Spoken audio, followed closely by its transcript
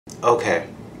Okay.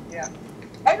 Yeah.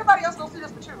 Ain't nobody else gonna see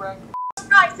this but you, right?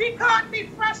 Nice. He caught me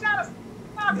fresh out of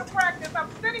soccer practice. I'm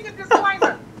sending a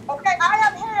disclaimer. Okay, I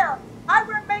have hair. I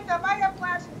wear makeup. I have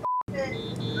lashes.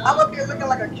 I'm up here looking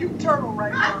like a cute turtle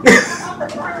right now.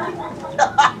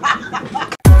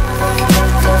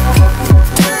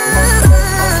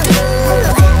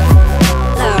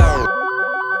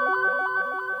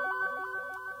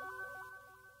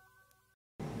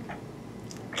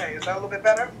 Okay, is that a little bit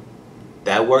better?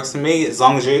 That works for me. As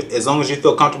long as you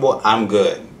feel comfortable, I'm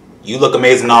good. You look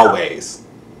amazing always.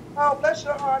 Oh, bless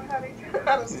your heart, honey. I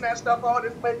done snatched up all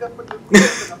this makeup for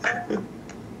this.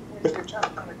 You're trying to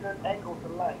find a good angle to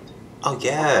light. Oh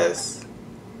yes.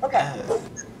 Okay.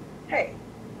 Yes. Hey.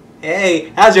 Hey,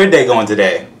 how's your day going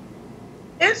today?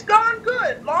 It's gone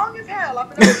good. Long as hell. I've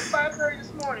been up since 5:30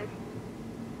 this morning.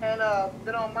 And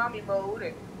been on mommy mode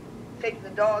and taking the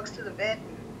dogs to the vet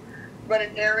and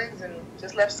running errands and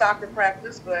just left soccer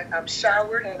practice. But I'm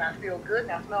showered and I feel good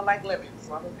and I smell like lemon.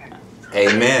 So I'm okay.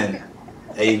 Amen.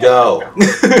 There you go. How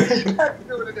you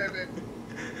doing today, baby?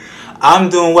 I'm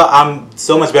doing well. I'm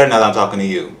so much better now that I'm talking to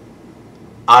you.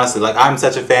 Honestly, like I'm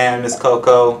such a fan, Miss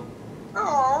Coco.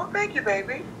 Oh, thank you,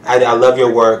 baby. I love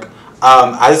your work.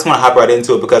 I just want to hop right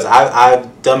into it because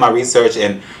I've done my research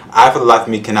and I, for the life of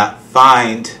me, cannot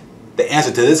find the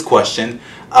answer to this question.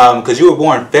 Because you were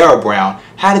born Farrah Brown.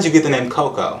 How did you get the name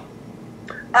Coco?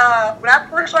 When I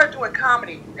first started doing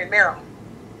comedy in Maryland,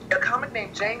 a comic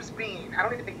named James Bean, I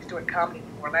don't even think he's doing comedy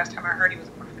anymore. Last time I heard he was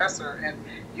a professor at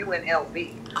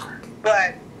UNLV.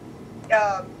 But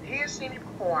he had seen me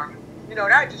perform. You know,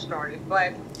 and I just started,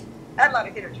 but I had a lot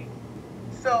of energy.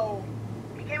 So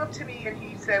he came up to me and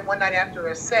he said one night after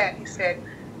a set, he said,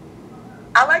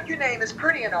 I like your name, it's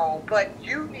pretty and all, but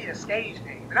you need a stage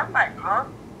name. And I'm like, huh?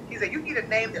 He said, you need a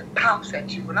name that pops at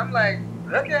you. And I'm like,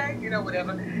 okay, you know,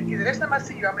 whatever. He said, next time I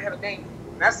see you, I'm going to have a name.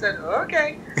 And I said,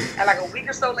 okay. And like a week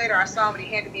or so later, I saw him and he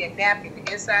handed me a napkin. And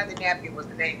inside the napkin was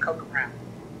the name Coco Brown.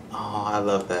 Oh, I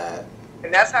love that.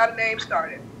 And that's how the name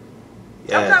started.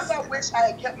 Yes. Sometimes I wish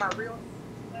I had kept my real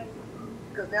name.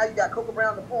 Because now you got Coco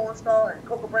Brown the porn star and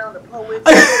Coco Brown the poet,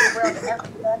 and Coco Brown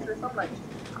the actress. I'm like,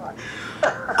 God.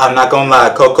 I'm not gonna lie,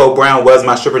 Coco Brown was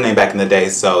my stripper name back in the day,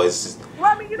 so it's just...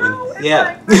 Well, I mean, you know, it's yeah.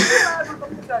 like, I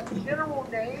realize with the general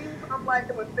names, I'm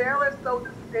like, when Farrah is so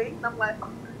distinct, I'm like,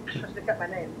 oh, I should have kept my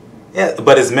name. Yeah,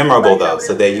 but it's memorable though,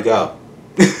 so there you go.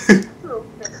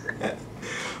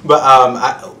 But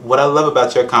what I love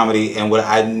about your comedy, and what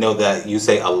I know that you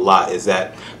say a lot, is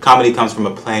that comedy comes from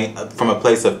a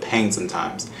place of pain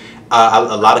sometimes.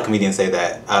 A lot of comedians say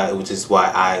that, which is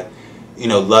why I,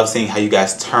 love seeing how you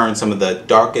guys turn some of the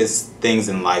darkest things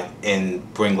in life and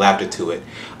bring laughter to it.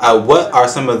 What are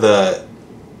some of the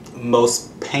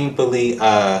most painfully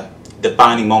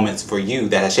defining moments for you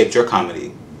that has shaped your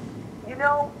comedy? You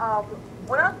know,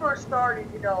 when I first started,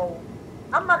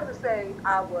 I'm not going to say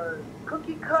I was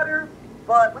cookie cutter,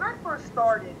 but when I first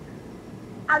started,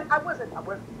 I wasn't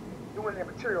doing their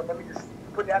material. Let me just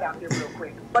put that out there real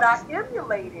quick. But I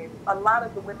emulated a lot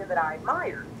of the women that I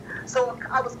admired. So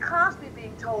I was constantly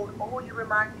being told, oh, you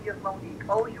remind me of Monique.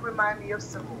 Oh, you remind me of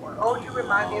Simone. Oh, you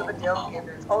remind me of Adele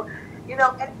Kendrick. Oh, and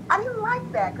I didn't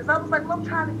like that because I was like, well, I'm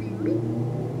trying to be me.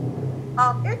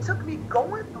 It took me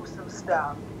going through some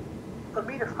stuff for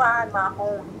me to find my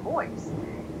own voice.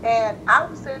 And I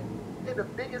would say the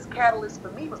biggest catalyst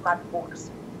for me was my divorce.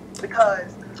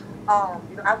 Because,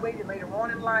 I waited later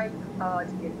on in life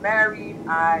to get married.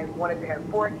 I wanted to have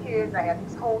 4 kids. I had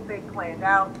this whole thing planned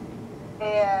out.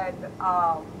 And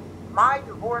my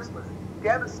divorce was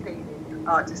devastating,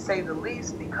 to say the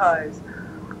least, because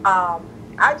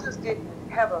I just didn't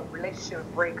have a relationship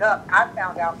break up. I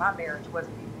found out my marriage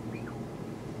wasn't even legal.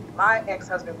 My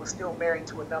ex-husband was still married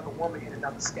to another woman in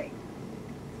another state.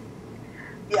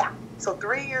 Yeah, so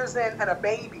 3 years in and a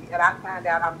baby, and I find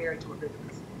out I'm married to a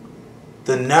business.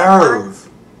 The nerve.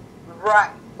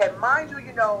 Right. And mind you,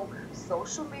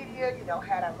 social media,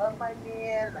 had I love my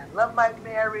man, and I love my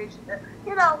marriage,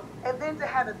 and then to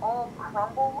have it all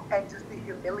crumble and just the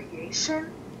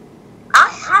humiliation, I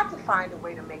had to find a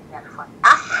way to make that funny.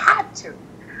 I had to.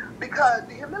 Because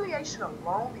the humiliation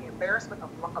alone, the embarrassment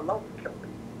alone killed me.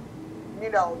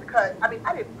 Because, I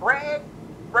didn't brag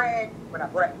when I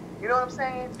bragged. You know what I'm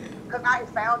saying? Because I had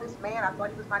found this man, I thought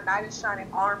he was my knight in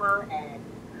shining armor, and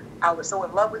I was so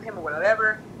in love with him or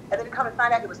whatever. And then to come and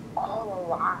find out it was all a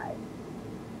lie.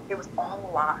 It was all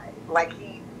a lie. Like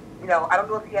he, I don't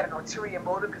know if he had an ulterior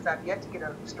motive because I've yet to get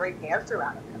a straight answer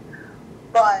out of him.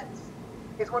 But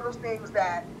it's one of those things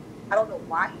that I don't know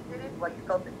why he did it, why he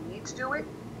felt the need to do it.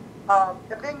 And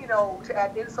then, to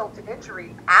add insult to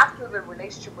injury, after the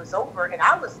relationship was over, and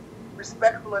I was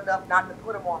respectful enough not to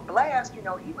put him on blast. You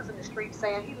know, he was in the street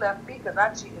saying he left me because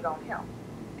I cheated on him.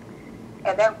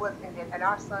 And that was, and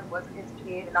our son wasn't his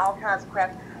kid and all kinds of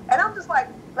crap. And I'm just like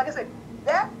I said,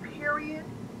 that period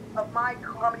of my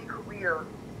comedy career,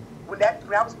 when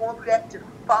I was going through that,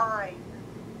 defined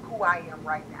who I am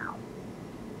right now.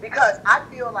 Because I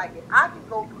feel like if I can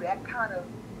go through that kind of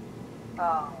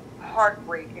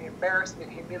heartbreak and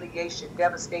embarrassment, humiliation,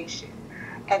 devastation,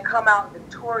 and come out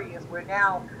victorious, where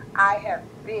now I have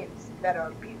bits that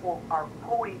people are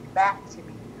quoting back to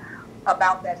me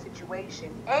about that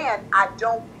situation, and I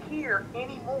don't hear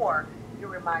anymore, you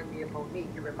remind me of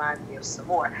Monique, you remind me of some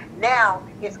more. Now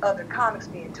it's other comics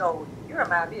being told, you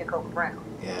remind me of Coco Brown.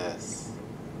 Yes.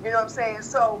 You know what I'm saying?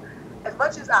 So as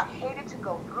much as I hated to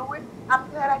go through it, I'm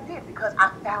glad I did, because I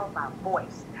found my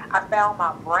voice. I found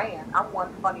my brand. I'm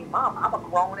one funny mama. I'm a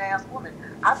grown-ass woman.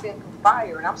 I've been through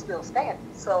fire and I'm still standing.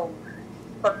 So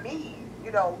for me,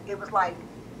 you know, it was like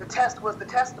the test was the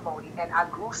testimony, and I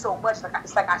grew so much.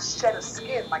 It's like I shed a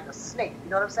skin like a snake. You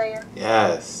know what I'm saying?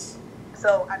 Yes.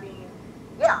 So, I mean,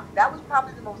 yeah, that was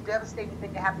probably the most devastating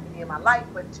thing that happened to me in my life,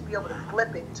 but to be able to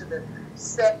flip it to the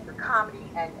set, the comedy,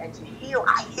 and to heal,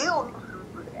 I healed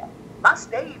through that. My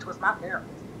stage was my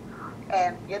therapist.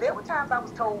 And yeah, there were times I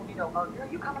was told, you know, oh, girl,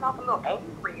 you coming off a little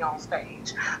angry on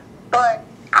stage. But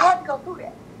I had to go through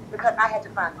that because I had to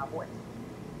find my voice.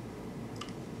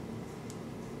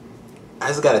 I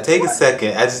just gotta take a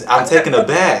second. I'm taken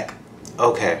aback.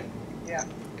 Okay. Yeah.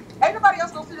 Ain't nobody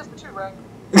else gonna see this but you, right?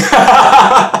 Because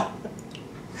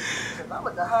I'm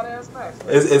with the hot ass mess.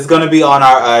 It's gonna be on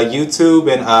our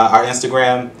YouTube and our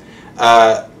Instagram.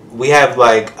 We have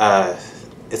like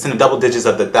it's in the double digits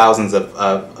of the thousands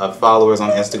of followers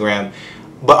on Instagram,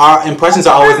 but our impressions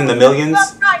are always in the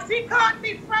millions. Nice. He caught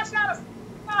me fresh out of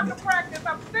soccer practice.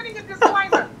 I'm sending a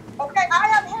disclaimer. Okay, I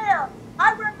have hair.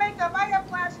 I wear makeup. I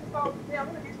have lashes on. Yeah, I'm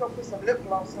gonna need to go put some lip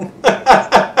gloss on.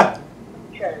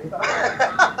 Okay.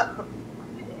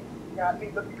 Got me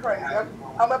looking crazy.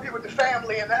 I'm up here with the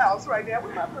family in the house right now.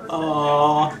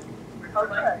 Aww.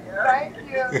 Okay. Thank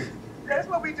you. That's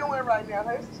what we're doing right now.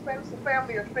 It's a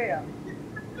family affair.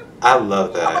 I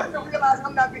love that. I'm gonna realize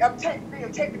I'm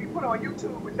being taken to be put on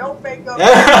YouTube with no makeup.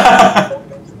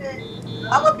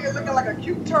 I'm up here looking like a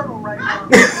cute turtle right now.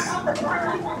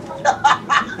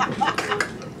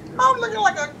 I'm looking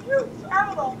like a cute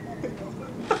turtle.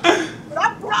 But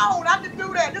I'm grown. I can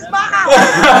do that. This is my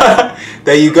house.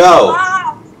 There you go. My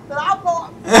house. That I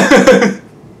bought.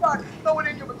 Start throwing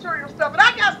in your material stuff, and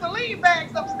I got saline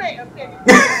bags upstairs.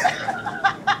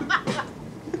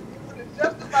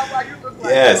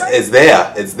 Yes, it's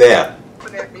there. It's there.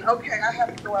 Okay, I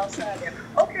have to go outside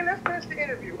now. Okay, let's finish the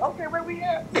interview. Okay, where we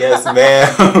at? Yes,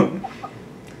 ma'am.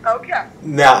 Okay.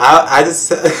 Now, I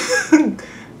just...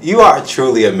 you are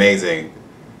truly amazing.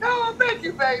 Oh, thank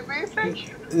you, baby. Thank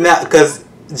you. Now, because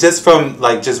just from,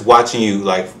 like, just watching you,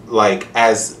 like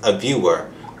as a viewer,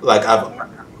 like, I'm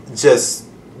just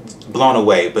blown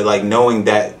away. But, like, knowing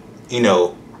that, you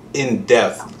know,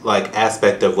 in-depth, like,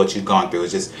 aspect of what you've gone through, it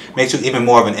just makes you even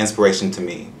more of an inspiration to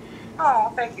me.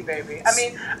 Oh, thank you, baby. I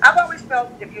mean, I've always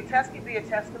felt if your test can be a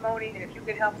testimony, and if you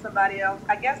can help somebody else,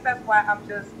 I guess that's why I'm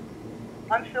just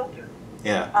unfiltered.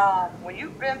 Yeah. When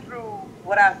you've been through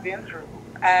what I've been through,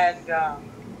 and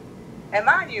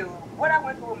mind you, what I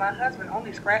went through with my husband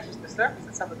only scratches the surface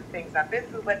of some of the things I've been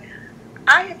through, but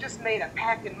I have just made a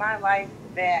pact in my life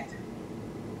that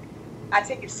I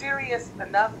take it serious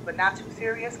enough, but not too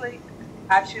seriously.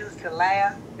 I choose to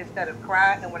laugh instead of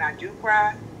cry, and when I do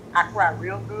cry, I cry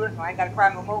real good, so I ain't got to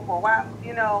cry no more for a while.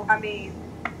 You know, I mean,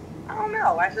 I don't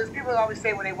know. People always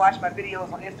say when they watch my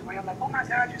videos on Instagram, I'm like, oh my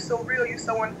God, you're so real, you're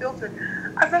so unfiltered.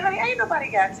 I said, honey, ain't nobody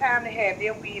got time to have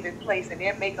their weave in place and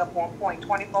their makeup on point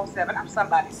 24/7. I'm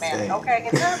somebody's man, okay?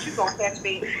 And times you gonna catch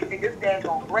me in this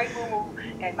daggone gray moo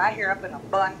and my hair up in a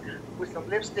bun with some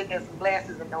lipstick and some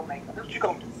glasses and no makeup. That's what you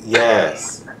gonna do.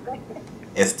 Yes.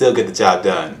 And still get the job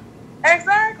done.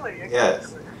 Exactly.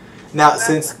 Yes. Now,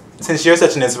 since you're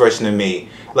such an inspiration to me,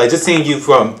 like just seeing you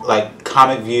from like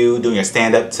Comic View, doing your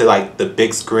stand-up to like the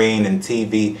big screen and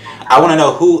TV, I want to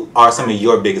know who are some of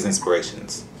your biggest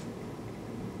inspirations?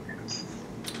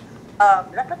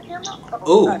 Did I cut the camera?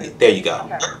 Ooh, there you go.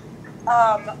 Okay.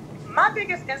 My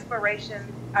biggest inspiration,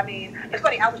 I mean, it's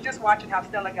funny, I was just watching how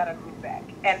Stella got her groove back,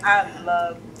 and I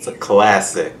love it's a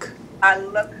classic. I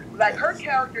love, like, her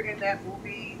character in that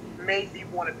movie made me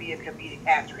want to be a comedic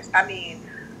actress. I mean,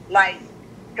 like,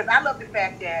 because I love the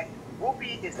fact that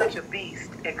Whoopi is such a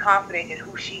beast and confident in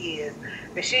who she is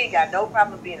that she ain't got no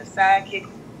problem being a sidekick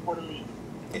or the lead.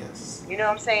 Yes. You know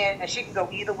what I'm saying? And she can go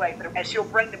either way, and she'll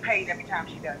bring the pain every time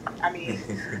she does it. I mean,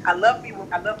 I love me some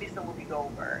Whoopi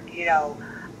Goldberg. You know,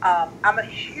 I'm a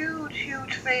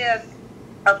huge fan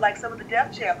of like some of the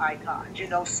Def Jam icons. You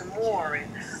know, S'more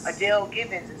and Adele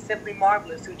Gibbons and Simply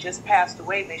Marvelous, who just passed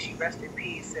away. May she rest in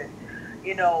peace. And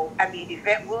you know, I mean,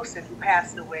 Yvette Wilson, who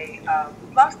passed away.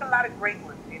 We've lost a lot of great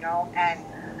ones. You know, and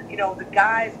you know, the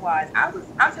guys wise, I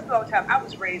tell you all the time, I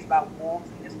was raised by wolves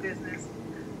in this business.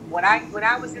 When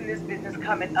I was in this business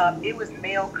coming up, it was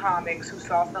male comics who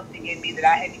saw something in me that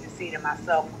I hadn't even seen in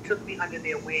myself, who took me under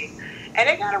their wing, and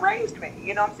they kind of raised me,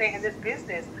 you know what I'm saying, in this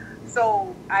business.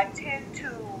 So I tend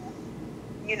to,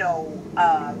 you know,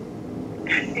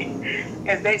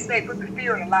 as they say, put the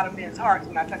fear in a lot of men's hearts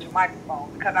when I touch a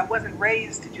microphone, because I wasn't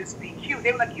raised to just be cute.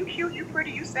 They were like, you cute, you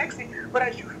pretty, you sexy, but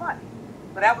as you funny.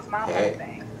 So that was my whole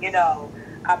thing, you know.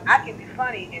 I can be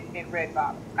funny in red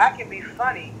bottoms. I can be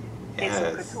funny in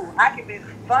some couture. I can be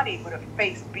funny with a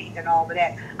face beat and all of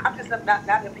that. I'm just not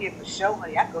up here for show,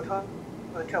 honey. I can go toe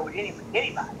to toe with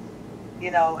anybody.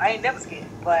 You know, I ain't never scared.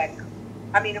 But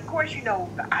I mean, of course, you know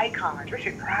the icons: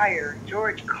 Richard Pryor,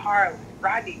 George Carlin,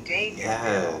 Rodney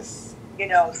Dangerfield. You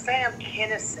know, Sam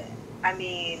Kinison. I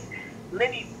mean,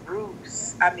 Lenny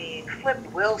Bruce. I mean, Flip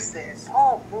Wilson,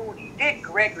 Paul Mooney, Dick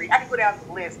Gregory. I can go down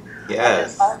the list. Of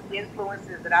just all the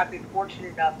influences that I've been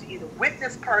fortunate enough to either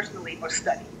witness personally or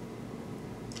study.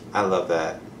 I love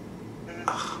that.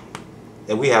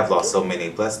 And we have lost so many.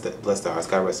 Bless their hearts.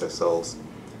 God rest their souls.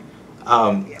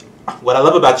 What I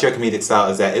love about your comedic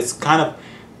style is that it's kind of,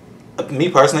 me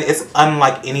personally, it's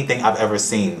unlike anything I've ever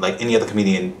seen, like any other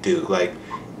comedian do. Like,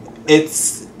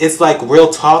 it's like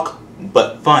real talk,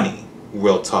 but funny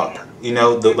real talk. You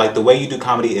know, like the way you do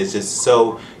comedy is just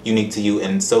so unique to you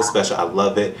and so special. I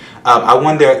love it. I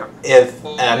wonder if,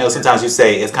 and I know sometimes you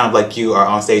say it's kind of like you are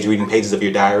on stage reading pages of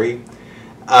your diary.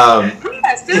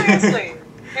 Yeah, seriously.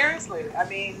 Seriously. I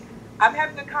mean, I'm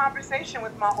having a conversation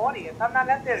with my audience. I'm not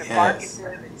up there to bark at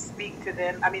them and speak to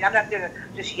them. I mean, I'm not there to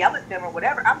just yell at them or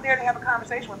whatever. I'm there to have a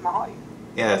conversation with my audience.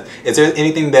 Yes. Is there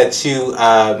anything that you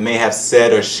may have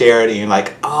said or shared and you're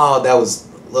like, oh, that was a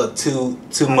little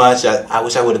too much. I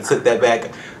wish I would have took that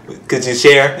back. Could you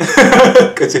share?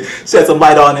 Could you shed some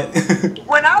light on it?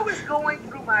 When I was going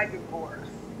through my divorce,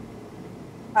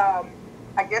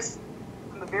 I guess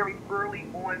from the very early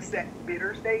onset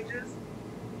bitter stages,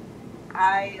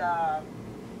 I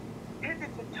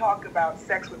tended to talk about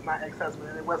sex with my ex-husband,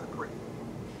 and it wasn't pretty.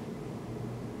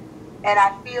 And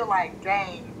I feel like,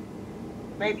 dang,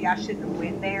 maybe I shouldn't have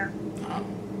went there.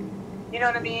 You know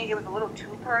what I mean? It was a little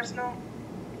too personal.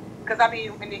 Because, I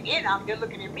mean, in the end, they're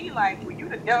looking at me like, well, you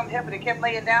the dumb heifer that kept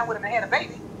laying down with him and had a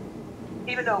baby.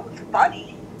 Even though it was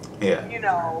funny. Yeah. You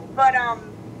know, but,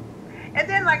 and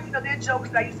then, like, you know, there are jokes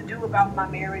that I used to do about my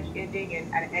marriage ending,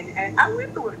 and I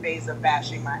went through a phase of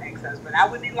bashing my ex-husband. I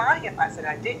would be lying if I said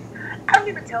I didn't. I don't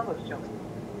even tell those jokes.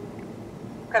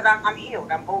 Because I'm healed.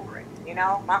 I'm over it. You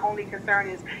know? My only concern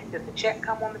is, does the check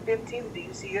come on the 15th, or do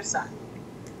you see your son?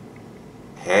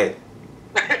 Hey.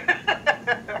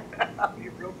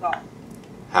 Real talk.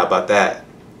 How about that?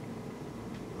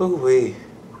 Ooh-wee.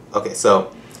 Okay,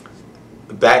 so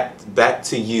back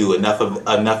to you. Enough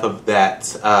of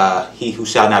that. He who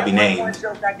shall not be named. One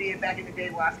joke I did back in the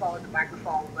day where I swallowed the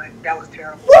microphone, but that was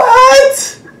terrible.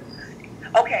 What?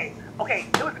 Okay.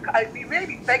 You made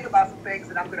me think about some things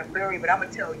that I'm gonna bury, but I'm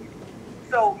gonna tell you.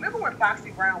 So remember when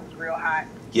Foxy Brown was real hot?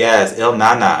 Yes, Il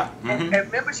Nana. And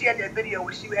remember she had that video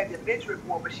where she had the bench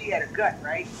report, but she had a gut,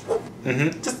 right?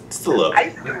 Mm-hmm. Just a little. I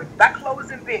used to do it by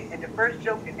closing bit, and the first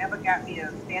joke that ever got me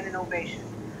a standing ovation,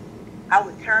 I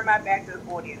would turn my back to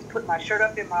the audience, put my shirt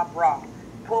up in my bra,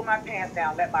 pull my pants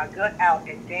down, let my gut out,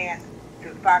 and dance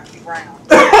to Foxy Brown.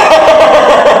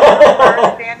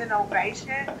 First standing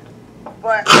ovation.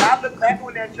 But when I look back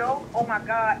on that joke, oh my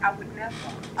God, I would never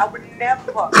ever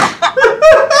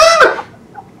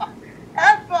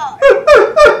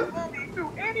to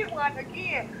anyone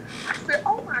again. I said,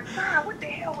 oh my God, what the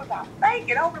hell was I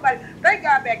thinking? Everybody, thank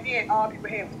God back then all people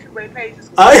had was 2 pages.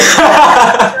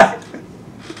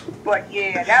 But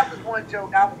yeah, that was one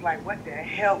joke. I was like, what the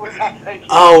hell was I thinking?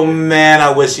 Oh man, I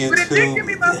wish YouTube. But it did give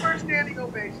me my first standing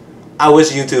ovation. I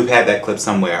wish YouTube had that clip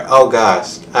somewhere. Oh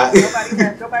gosh. Nobody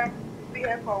had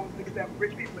headphones except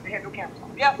rich people, but they had no cameras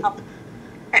on. Yep.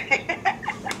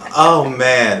 Oh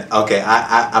man. Okay,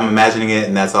 I'm imagining it,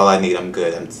 and that's all I need. I'm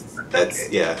good.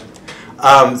 Yeah.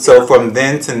 So from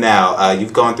then to now,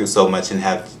 you've gone through so much and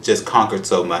have just conquered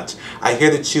so much. I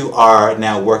hear that you are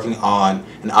now working on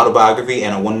an autobiography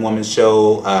and a one-woman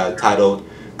show titled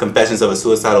Confessions of a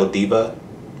Suicidal Diva.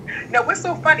 Now, what's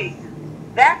so funny?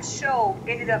 That show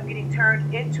ended up getting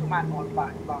turned into my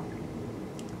autobiography.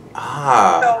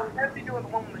 Ah, So instead of me doing the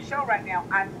one woman show right now,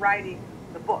 I'm writing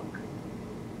the book.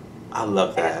 I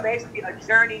love And it's that. basically a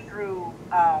journey through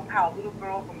how a little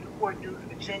girl from Newport News,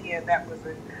 Virginia, that was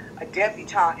a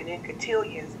debutante in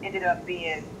Cotillions, ended up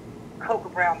being Coca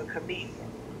Brown, the comedian.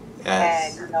 And,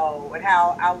 Yes. you know, and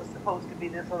how I was supposed to be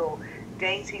this little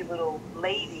dainty little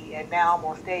lady, and now I'm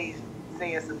on stage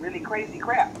saying some really crazy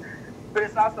crap. But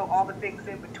it's also all the things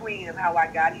in between of how I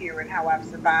got here and how I've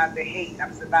survived the hate,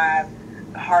 I've survived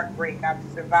the heartbreak, I've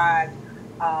survived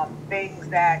things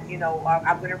that, you know,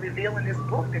 I'm going to reveal in this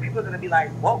book that people are going to be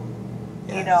like, whoa,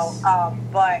 you know. Yes.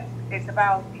 But it's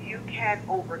about you can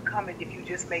overcome it if you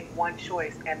just make one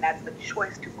choice, and that's the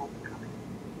choice to overcome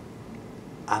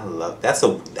I love that's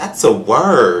a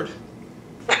word.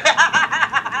 it.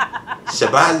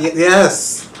 Shabbat.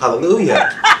 Yes. Hallelujah.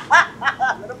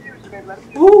 Let them use you, baby. Let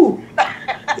them use Woo. you.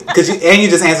 And you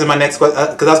just answered my next question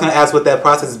because I was going to ask what that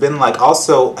process has been like.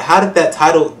 Also, how did that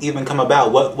title even come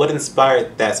about? What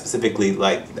inspired that specifically?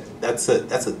 Like that's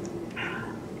a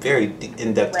very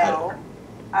in-depth title.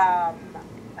 Well,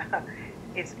 um,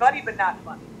 it's funny but not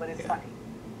funny, but it's Yeah. funny.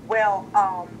 Well,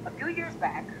 a few years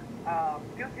back,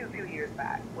 few years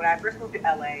back, when I first moved to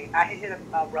LA, I had hit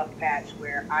a rough patch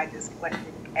where I just questioned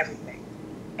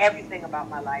everything about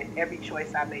my life, every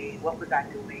choice I made, what was I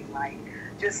doing, like,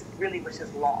 just really was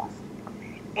just lost.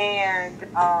 And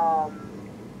I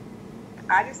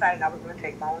decided I was going to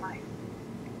take my own life.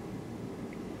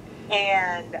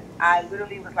 And I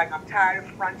literally was like, I'm tired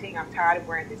of fronting. I'm tired of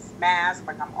wearing this mask.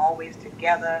 Like, I'm always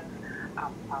together.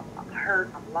 I'm hurt.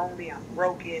 I'm lonely. I'm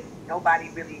broken. Nobody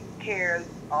really cares.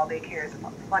 All they care is if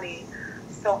I'm funny.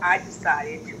 So I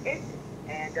decided to end it.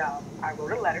 And I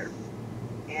wrote a letter.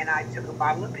 And I took a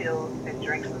bottle of pills and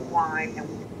drank some wine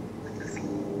and went to sleep.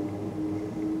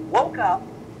 Woke up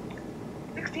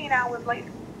 16 hours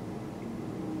later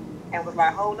and was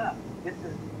like, hold up. This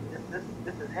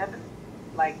is heaven.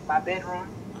 Like, my bedroom.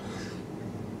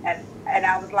 And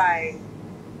I was like,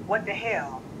 what the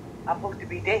hell? I'm supposed to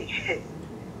be dead.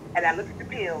 And I looked at the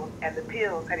pills, and the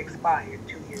pills had expired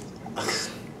 2 years ago,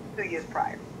 2 years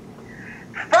prior.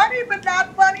 Funny but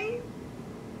not funny,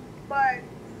 but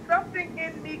something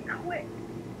in me clicked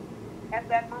at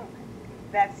that moment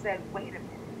that said, wait a minute.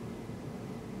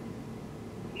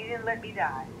 He didn't let me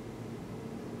die.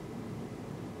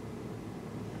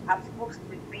 I'm supposed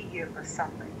to be here for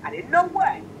something. I didn't know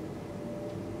what,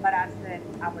 but I said,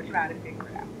 I'm going to try to figure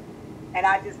it out. And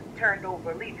I just turned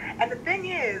over a leaf. And the thing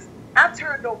is, I've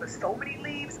turned over so many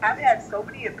leaves. I've had so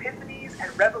many epiphanies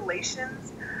and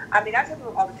revelations. I mean, I tell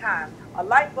people all the time, a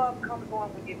light bulb comes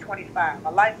on when you're 25.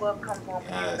 A light bulb comes on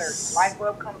when you're 30. A light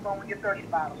bulb comes on when you're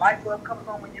 35. A light bulb comes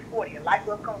on when you're 40. A light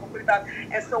bulb comes on when you're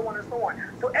 45, and so on and so on.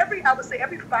 So I would say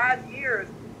every 5 years,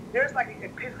 there's like an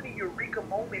epiphany, eureka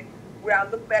moment where I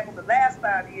look back on the last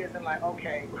 5 years and like,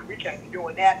 okay, we can't be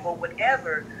doing that or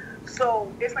whatever. So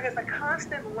it's like it's a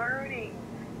constant learning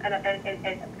and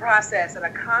a process and a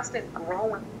constant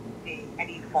growing and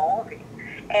evolving.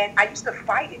 And I used to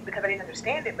fight it because I didn't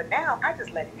understand it, but now I just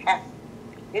let it happen.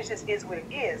 It just is what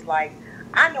it is. Like,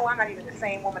 I know I'm not even the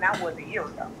same woman I was a year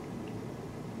ago.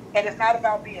 And it's not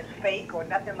about being fake or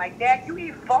nothing like that. You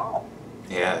evolve.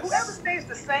 Yes. Whoever stays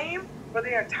the same for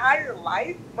their entire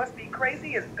life must be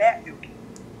crazy as bat dookie.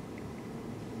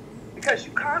 Because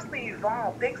you constantly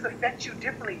evolve. Things affect you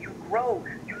differently. You grow.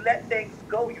 You let things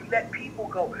go. You let people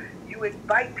go. You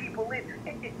invite people in.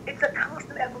 It's a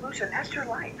constant evolution. That's your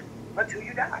life until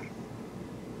you die.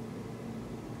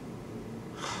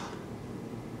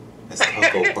 Miss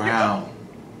Coco Brown.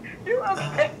 You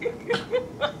okay?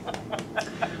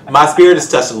 My spirit is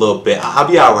touched a little bit. I'll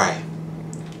be all right.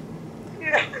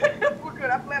 Yeah, we're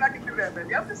good. I'm glad I can do that,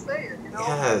 baby. I'm just saying, you know.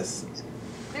 Yes.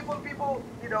 People,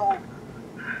 you know.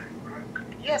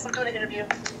 Yes, I'm doing an interview.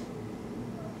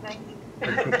 Thank you.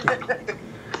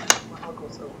 My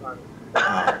uncle's so funny.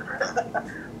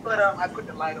 But I put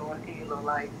the light on, give you a little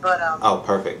light. But Oh,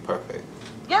 perfect.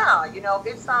 yeah, you know,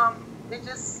 it's it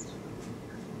just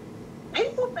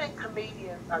people think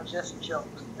comedians are just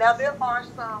jokes. Now there are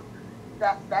some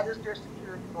that is their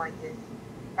security blanket,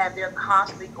 and they're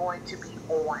constantly going to be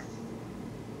on,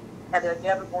 and they're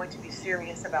never going to be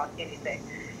serious about anything.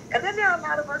 And then there are a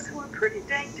lot of us who are pretty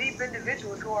dang deep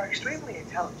individuals who are extremely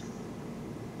intelligent.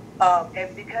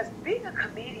 And because being a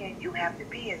comedian, you have to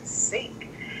be in sync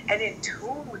and in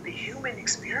tune with the human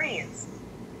experience.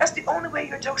 That's the only way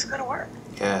your jokes are going to work.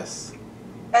 Yes.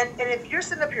 And if you're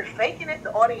sitting up here faking it,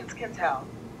 the audience can tell.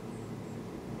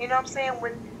 You know what I'm saying?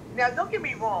 Now, don't get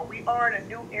me wrong. We are in a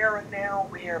new era now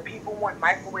where people want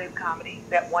microwave comedy,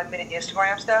 that 1 minute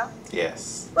Instagram stuff.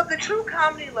 Yes. But the true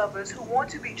comedy lovers who want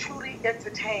to be truly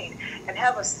entertained and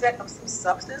have a set of some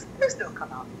substance, they still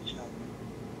come out to the show.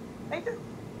 They do.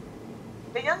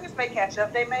 The youngest may catch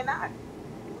up, they may not.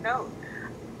 Who knows?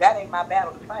 That ain't my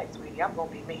battle to fight, sweetie. I'm gonna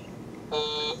be me.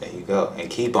 There you go. And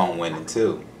keep on winning,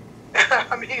 too.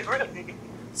 I mean, really.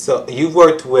 So you've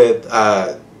worked with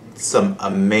some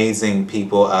amazing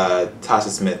people, Tasha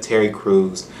Smith, Terry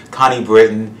Crews, Connie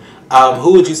Britton.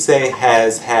 Who would you say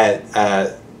has had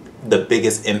the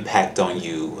biggest impact on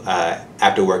you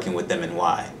after working with them, and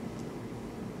why?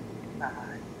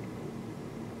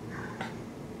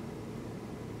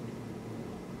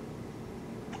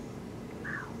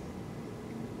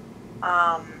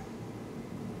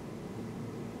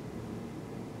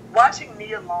 Watching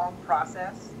Nia Long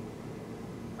process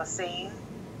a scene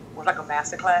was like a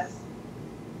masterclass.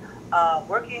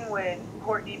 Working with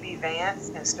Courtney B. Vance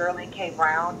and Sterling K.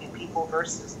 Brown in People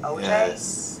versus OJ,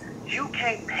 Yes. you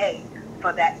can't pay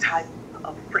for that type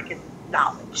of freaking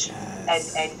knowledge.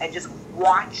 Yes. And just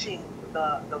watching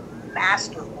the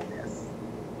masterfulness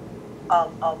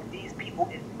of these people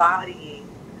embodying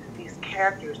these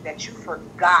characters that you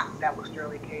forgot that was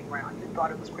Sterling K. Brown. You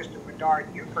thought it was Christopher Dart.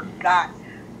 You forgot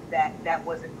that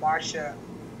wasn't Marsha,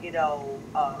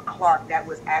 Clark. That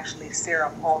was actually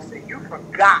Sarah Paulson. You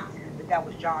forgot that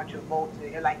was John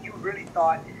Travolta. And like you really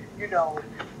thought, you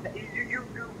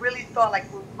really thought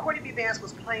like when Courtney B. Vance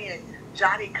was playing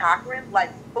Johnny Cochran, like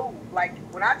boom, like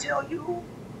when I tell you,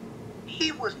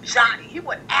 he was Johnny. He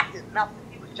wasn't acting nothing.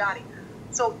 He was Johnny.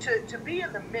 So to be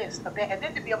in the midst of that, and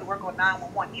then to be able to work on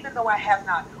 911, even though I have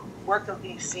not worked on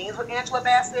any scenes with Angela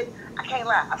Bassett, I can't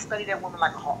lie. I studied that woman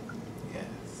like a hawk.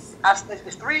 Yes.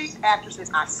 There's 3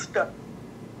 actresses I studied: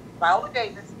 Viola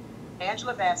Davis,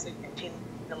 Angela Bassett, and Tina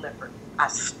Lifford. I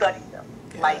studied them.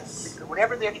 Yes. Like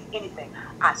whenever they're in anything,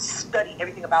 I study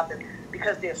everything about them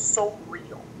because they're so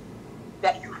real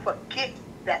that you forget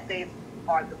that they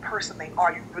are the person they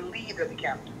are. You believe they're the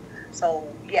character. So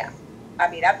yeah,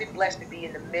 I mean, I've been blessed to be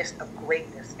in the midst of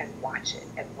greatness and watch it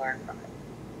and learn from it.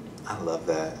 I love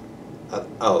that.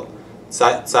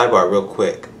 Sidebar real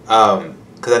quick.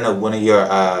 Because I know one of your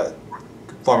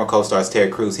former co-stars,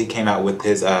 Terry Crews, he came out with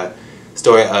his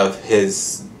story of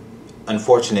his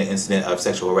unfortunate incident of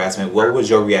sexual harassment. What was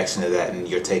your reaction to that and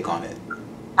your take on it?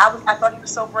 I thought he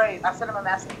was so brave. I sent him a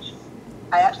message.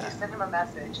 I actually sent him a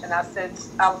message, and I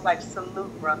was like,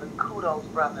 salute, brother, kudos,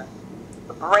 brother.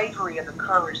 The bravery and the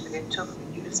courage that it took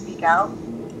for you to speak out,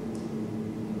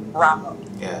 bravo.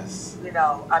 Yes.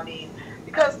 I mean,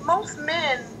 because most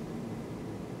men,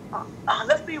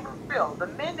 let's be real, the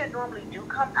men that normally do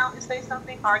come out and say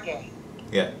something are gay.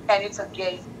 Yeah. And it's a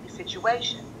gay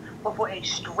situation. But for a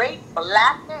straight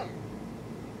black man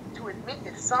to admit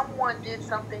that someone did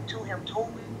something to him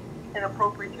totally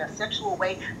inappropriate in a sexual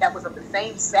way that was of the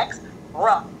same sex,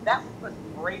 bruh, that was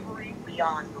bravery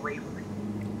beyond bravery.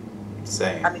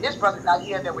 Same. I mean, there's brothers out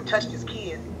here that would touch this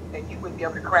kid and you wouldn't be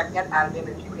able to crack that out of them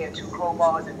if you had 2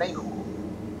 crowbars and bagel.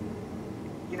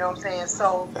 You know what I'm saying?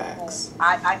 So Facts.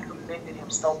 I commended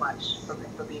him so much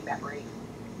for being that brave.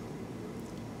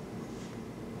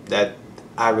 That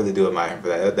I really do admire him for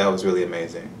that. That was really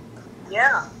amazing.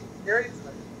 Yeah,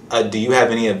 seriously. Do you have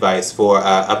any advice for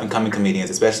up and coming comedians,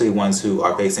 especially ones who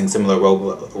are facing similar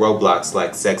roadblocks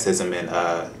like sexism and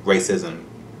racism?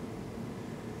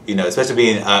 Especially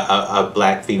being a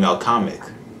black female comic.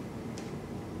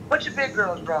 Put your big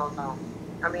girls drawers on.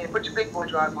 I mean, put your big boy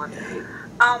drawers on.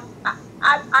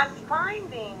 I'm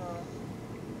finding,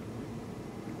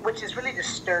 which is really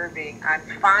disturbing, I'm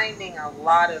finding a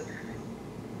lot of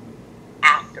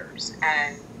actors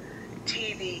and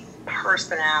TV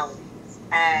personalities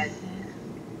and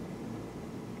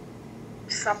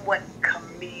somewhat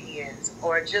comedians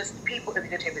or just people in the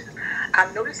entertainment business.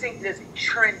 I'm noticing there's a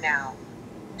trend now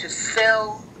to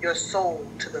sell your soul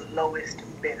to the lowest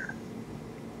bidder.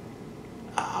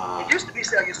 It used to be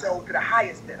sell your soul to the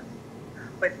highest bidder.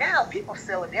 But now people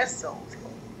selling their souls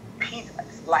for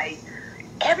peanuts. Like,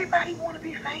 everybody want to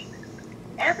be famous.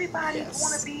 Everybody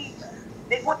want to be,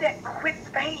 they want that quick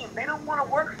fame. They don't want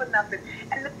to work for nothing.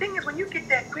 And the thing is, when you get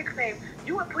that quick fame,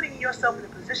 you are putting yourself in a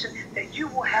position that you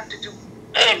will have to do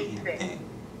anything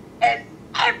and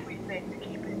everything to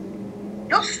keep it.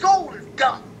 Your soul is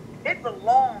done. It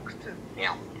belongs to them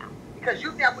now. Because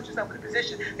you've now put yourself in a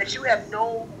position that you have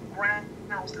no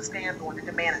grounds to stand on to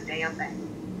demand a damn thing.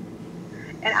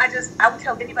 And I would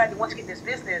tell anybody that wants to get in this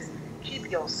business, keep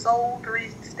your soul 3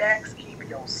 stacks, keep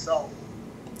your soul.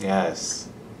 Yes.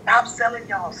 Stop selling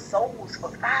y'all souls for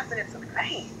 5 minutes of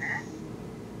fame, man.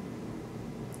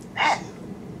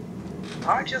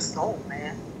 Guard your soul,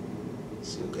 man.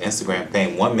 Shoot, Instagram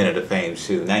fame, 1 minute of fame.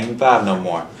 Shoot, not even 5 no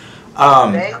more.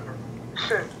 I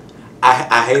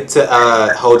hate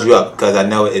to hold you up because I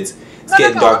know it's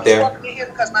getting dark I'm there. just walking in here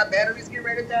because my battery's getting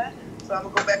ready to die. So I'm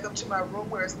gonna go back up to my room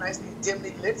where it's nicely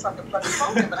dimly lit, so I can plug the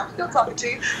phone in. But I'm still talking to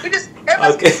you.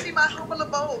 Everybody's gonna see my humble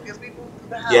abode as we move through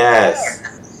the house.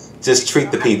 Yes. Just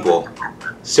treat the people.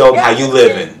 Show them how you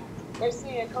living. They're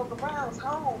seeing Coca Brown's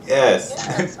home. Yes.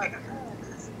 Yes.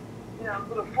 You know, a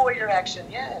little foyer action.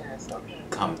 Yes. Okay.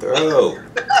 Come through.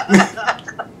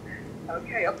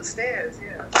 Okay, up the stairs.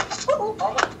 Yeah. Oh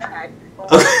my God.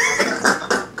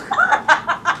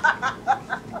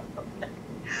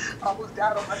 Almost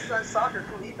died on my son's soccer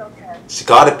cleat. Okay. She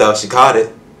caught it though. She caught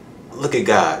it. Look at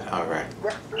God. All right.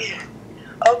 Yeah.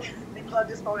 Okay. Let me plug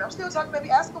this phone. I'm still talking, baby.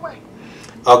 Ask away.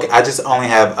 Okay, I just only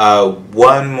have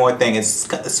one more thing. It's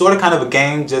sort of kind of a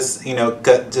game, just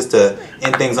just to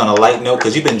end things on a light note,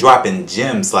 because you've been dropping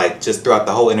gems like just throughout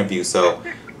the whole interview. So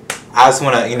I just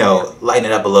want to lighten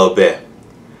it up a little bit.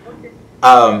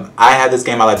 I have this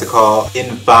game I like to call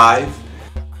In 5.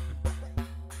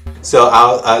 So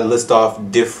I'll list off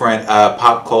different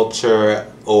pop culture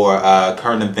or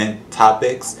current event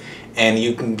topics, and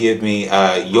you can give me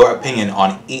your opinion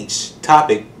on each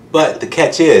topic. But the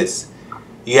catch is,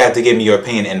 you have to give me your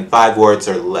opinion in 5 words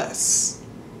or less.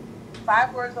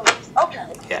 5 words or less. Okay.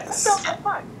 Yes. That's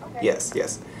fine. Okay. Yes.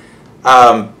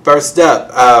 First up,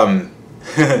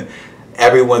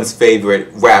 everyone's favorite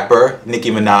rapper, Nicki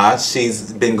Minaj.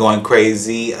 She's been going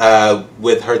crazy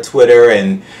with her Twitter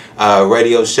and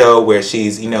radio show where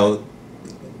she's,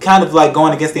 kind of like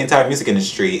going against the entire music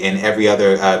industry and every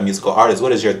other musical artist.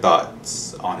 What is your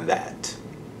thoughts on that?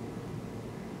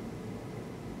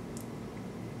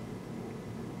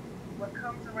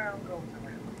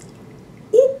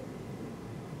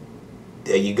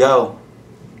 There you go.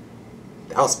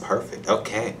 That was perfect.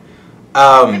 Okay.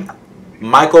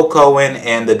 Michael Cohen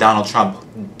and the Donald Trump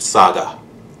saga.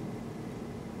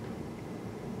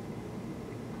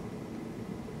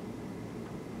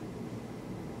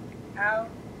 How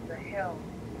the hell?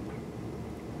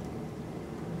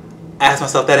 I ask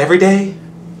myself that every day.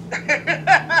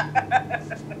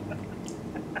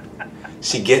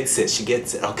 She gets it. She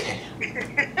gets it. Okay.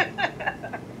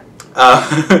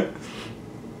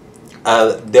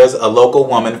 There's a local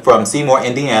woman from Seymour,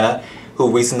 Indiana,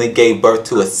 who recently gave birth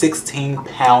to a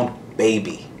 16-pound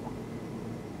baby.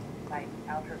 Like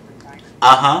out her vagina?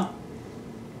 Uh-huh.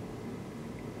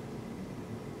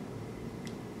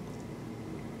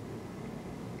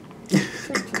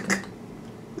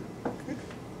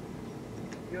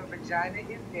 Your vagina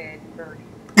is dead, Birdie.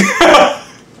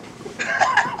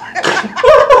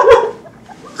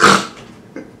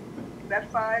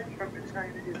 That's fine. Your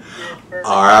vagina is dead, Birdie.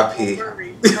 R.I.P.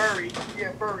 Birdie.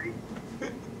 Yeah, Birdie.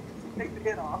 Take the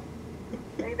head off.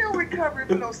 Ain't no recovery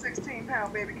for no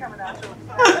 16-pound baby coming out your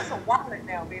vagina. That's a wallet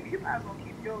now, baby. You might as well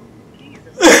keep your keys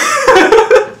and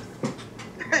stuff.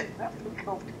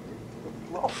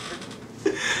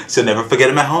 She'll never forget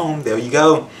him at home. There you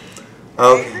go.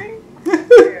 Okay.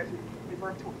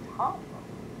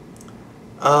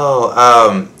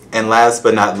 Oh, and last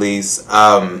but not least,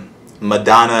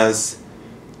 Madonna's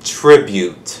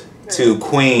tribute to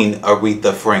Queen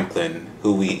Aretha Franklin,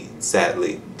 who we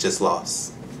sadly just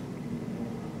lost.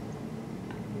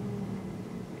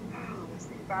 Let's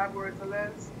see, 5 words or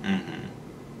less. Mm-hmm.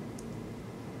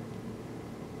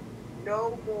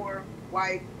 No more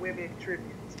white women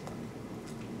tributes.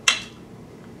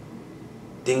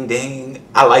 Ding ding.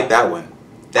 I like that one.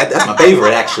 That's my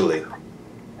favorite actually.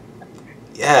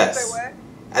 Yes. Say what?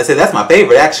 I said that's my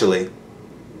favorite actually.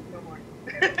 No more.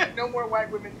 No more white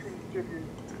women tributes.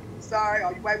 Sorry,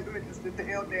 all you white women, just sit the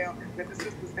hell down. Let the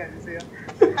sisters stand this here.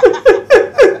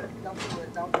 Don't do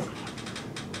it.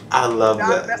 I love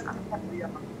that.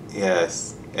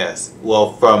 Yes.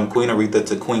 Well, from Queen Aretha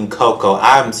to Queen Coco,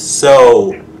 I'm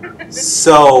so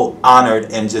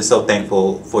honored and just so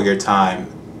thankful for your time.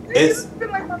 It's been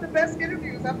like one of the best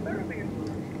interviews I've thoroughly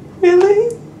enjoyed.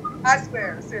 Really? I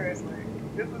swear, seriously.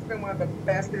 This has been one of the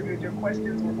best interviews. Your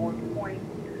questions were on point.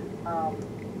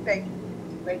 Thank you.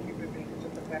 Thank you for being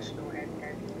such a professional and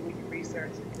doing your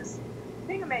research and just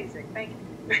being amazing. Thank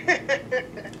you.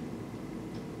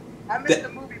 I missed the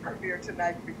movie premiere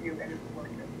tonight for you, and it was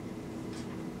worth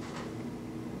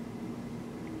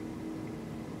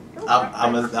it.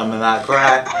 I'm gonna not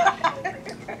cry.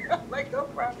 Like,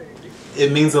 don't cry, baby.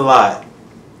 It means a lot.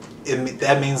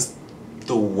 That means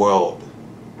the world.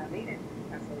 I mean it.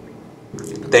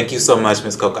 Absolutely. Thank you so much,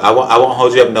 Miss Coco. I won't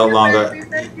hold you up no longer.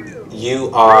 Thank you.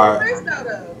 You are. Where are you based out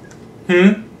of?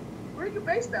 Where are you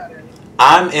based out of?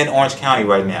 I'm in Orange County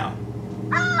right now.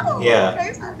 Oh, Yeah.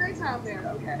 okay, so great time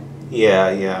there. Okay.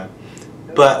 Yeah.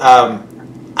 But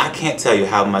I can't tell you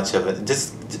how much of it.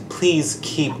 Just please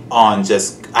keep on.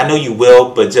 Just I know you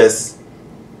will, but just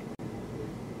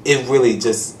it really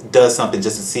just does something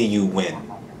just to see you win.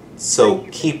 So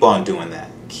keep on doing that.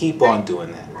 Keep on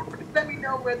doing that. Just let me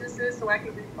know where this is so I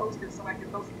can repost it so I can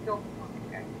post it.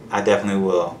 Okay. I definitely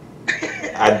will.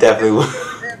 I definitely will.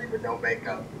 With no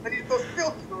makeup. I need those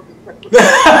filters on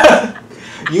this.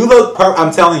 You look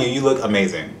I'm telling you, you look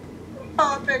amazing.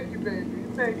 Oh, thank you, baby.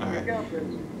 Thank you. All right. God bless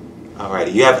you.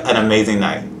 Alrighty. You have an amazing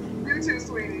night. You too,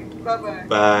 sweetie. Bye-bye.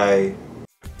 Bye.